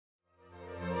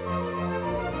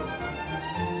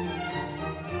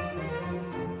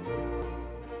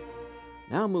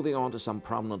Now moving on to some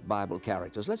prominent Bible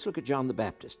characters, let's look at John the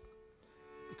Baptist.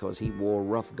 Because he wore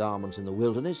rough garments in the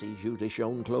wilderness, he's usually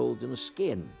shown clothed in a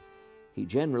skin. He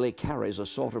generally carries a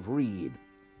sort of reed,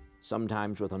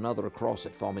 sometimes with another across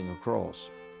it forming a cross.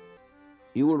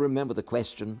 You will remember the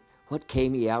question, what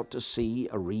came ye out to see,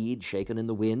 a reed shaken in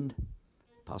the wind?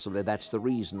 Possibly that's the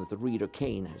reason that the reed or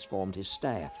cane has formed his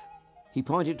staff. He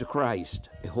pointed to Christ,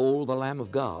 behold the Lamb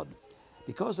of God.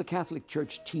 Because the Catholic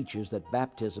Church teaches that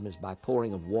baptism is by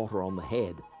pouring of water on the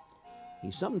head,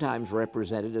 he's sometimes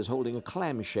represented as holding a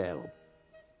clamshell,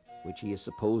 which he is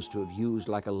supposed to have used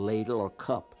like a ladle or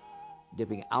cup,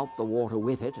 dipping out the water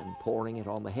with it and pouring it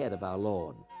on the head of our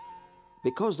Lord.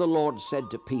 Because the Lord said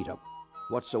to Peter,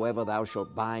 whatsoever thou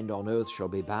shalt bind on earth shall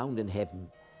be bound in heaven,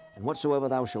 and whatsoever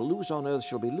thou shalt loose on earth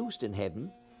shall be loosed in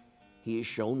heaven, he is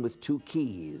shown with two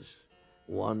keys,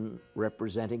 one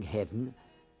representing heaven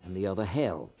and the other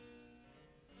hell.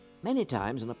 Many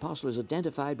times an apostle is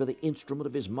identified by the instrument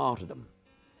of his martyrdom.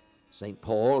 St.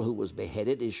 Paul, who was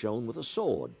beheaded, is shown with a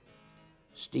sword.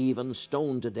 Stephen,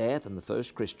 stoned to death, and the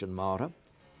first Christian martyr,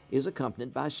 is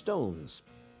accompanied by stones,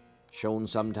 shown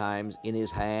sometimes in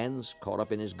his hands, caught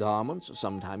up in his garments, or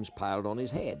sometimes piled on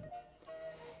his head.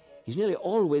 He's nearly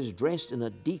always dressed in a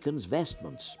deacon's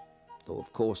vestments, though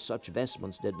of course such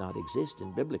vestments did not exist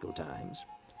in biblical times.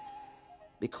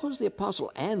 Because the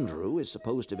Apostle Andrew is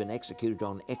supposed to have been executed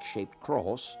on an X-shaped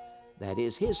cross, that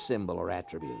is his symbol or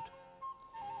attribute.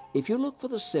 If you look for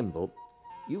the symbol,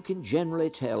 you can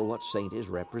generally tell what saint is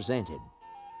represented.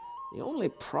 The only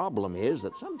problem is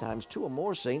that sometimes two or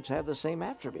more saints have the same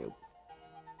attribute.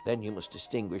 Then you must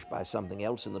distinguish by something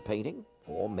else in the painting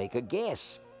or make a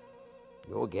guess.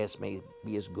 Your guess may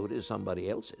be as good as somebody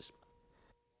else's.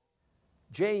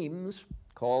 James,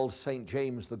 called St.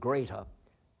 James the Greater,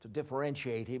 to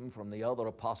differentiate him from the other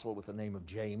apostle with the name of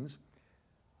James,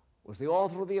 was the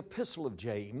author of the Epistle of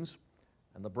James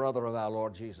and the brother of our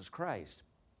Lord Jesus Christ.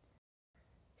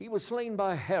 He was slain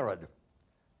by Herod,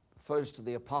 the first of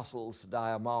the apostles to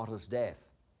die a martyr's death.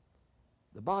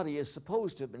 The body is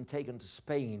supposed to have been taken to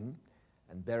Spain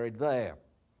and buried there.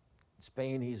 In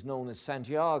Spain, he's known as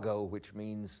Santiago, which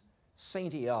means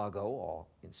Saint Iago, or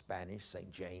in Spanish,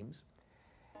 St. James.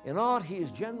 In art, he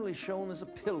is generally shown as a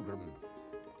pilgrim.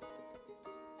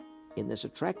 In this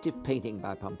attractive painting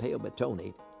by Pompeo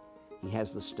Bettoni, he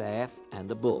has the staff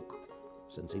and a book,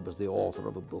 since he was the author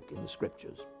of a book in the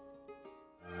Scriptures.